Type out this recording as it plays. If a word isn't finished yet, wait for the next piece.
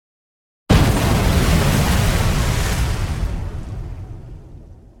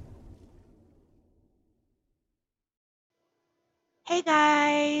Hey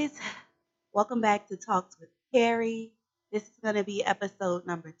guys, welcome back to Talks with Carrie. This is going to be episode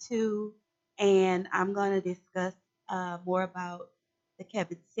number 2, and I'm going to discuss more about the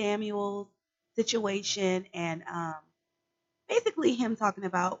Kevin Samuels situation and basically him talking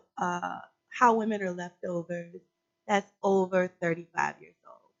about how women are leftovers that's over 35 years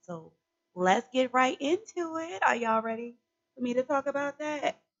old. So let's get right into it. Are y'all ready for me to talk about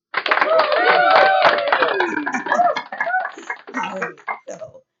that? Alright,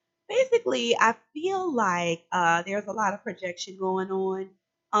 so basically, I feel like there's a lot of projection going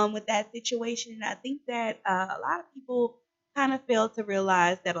on with that situation. And I think that a lot of people kind of fail to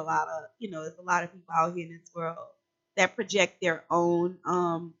realize that there's a lot of people out here in this world that project their own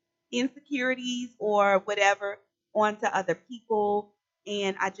insecurities or whatever onto other people.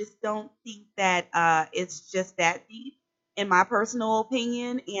 And I just don't think that it's just that deep, in my personal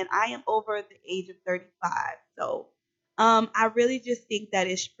opinion. And I am over the age of 35. So I really just think that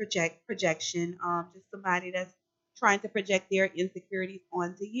it's projection. Just somebody that's trying to project their insecurities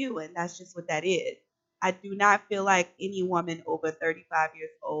onto you, and that's just what that is. I do not feel like any woman over 35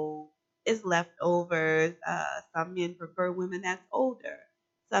 years old is leftovers. Some men prefer women that's older.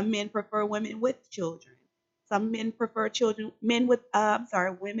 Some men prefer women with children. Some men prefer women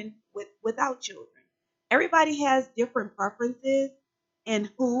without children. Everybody has different preferences and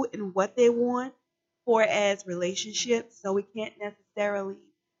who and what they want for as relationships. So we can't necessarily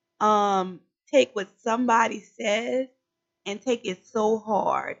um, take what somebody says and take it so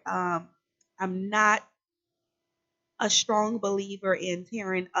hard. I'm not a strong believer in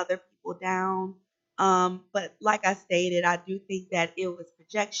tearing other people down. But like I stated, I do think that it was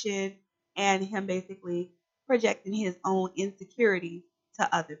projection and him basically projecting his own insecurities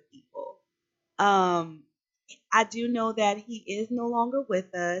to other people. Um, I do know that he is no longer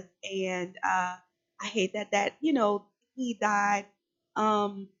with us, and I hate that he died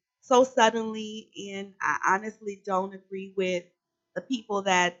um, so suddenly. And I honestly don't agree with the people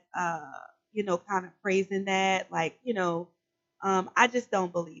that kind of praising that. I just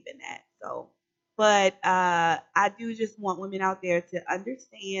don't believe in that. So, but I do just want women out there to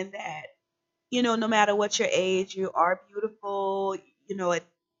understand that no matter what your age, you are beautiful.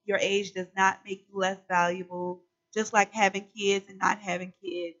 Your age does not make you less valuable. Just like having kids and not having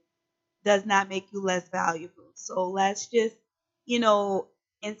kids does not make you less valuable. So let's just, you know,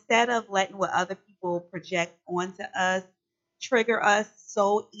 instead of letting what other people project onto us trigger us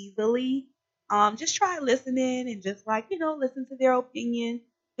so easily, just try listening and just listen to their opinion.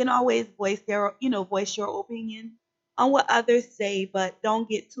 You can always voice your opinion on what others say, but don't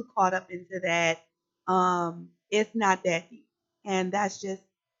get too caught up into that. It's not that deep. And that's just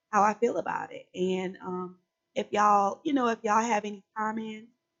how I feel about it. And if y'all have any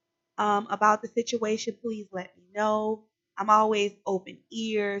comments about the situation, please let me know. I'm always open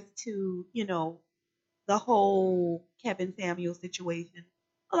ears to, the whole Kevin Samuel situation,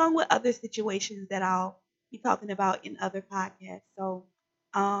 along with other situations that I'll be talking about in other podcasts. So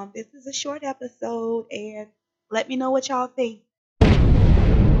this is a short episode, and let me know what y'all think.